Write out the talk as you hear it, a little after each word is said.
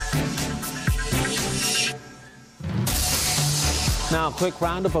Now, a quick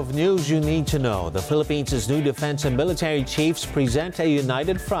roundup of news you need to know. The Philippines' new defense and military chiefs present a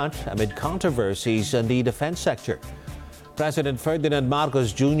united front amid controversies in the defense sector. President Ferdinand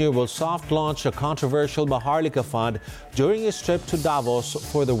Marcos Jr. will soft launch a controversial Maharlika Fund during his trip to Davos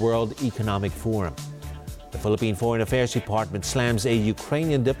for the World Economic Forum. The Philippine Foreign Affairs Department slams a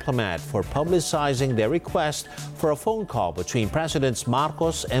Ukrainian diplomat for publicizing their request for a phone call between Presidents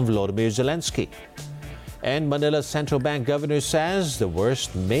Marcos and Volodymyr Zelensky. And Manila's central bank governor says the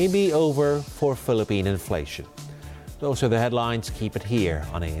worst may be over for Philippine inflation. Those are the headlines. Keep it here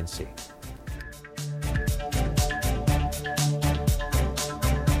on ANC.